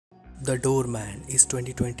The Doorman is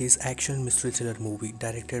 2020's action mystery thriller movie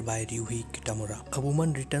directed by Ryuhei Kitamura. A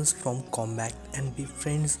woman returns from combat and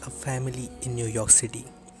befriends a family in New York City.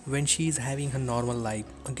 When she is having her normal life,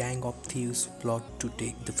 a gang of thieves plot to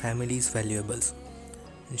take the family's valuables.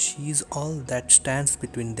 And she is all that stands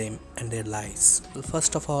between them and their lives. Well,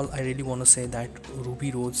 first of all, I really want to say that Ruby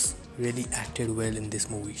Rose really acted well in this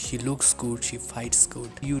movie. She looks good, she fights good.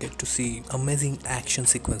 You get to see amazing action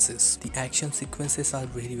sequences. The action sequences are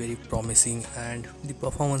very promising and the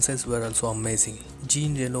performances were also amazing.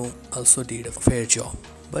 Jean Reno also did a fair job.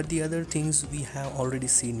 But the other things we have already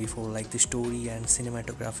seen before, like the story and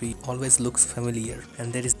cinematography, always looks familiar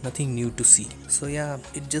and there is nothing new to see. So yeah,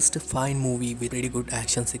 it's just a fine movie with really good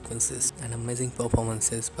action sequences and amazing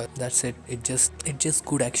performances, but that's it. It's just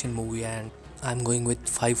good action movie, and I'm going with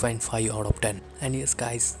 5.5 out of 10. And yes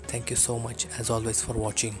guys, thank you so much as always for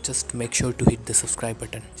watching. Just make sure to hit the subscribe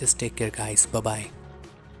button. Just take care guys. Bye bye.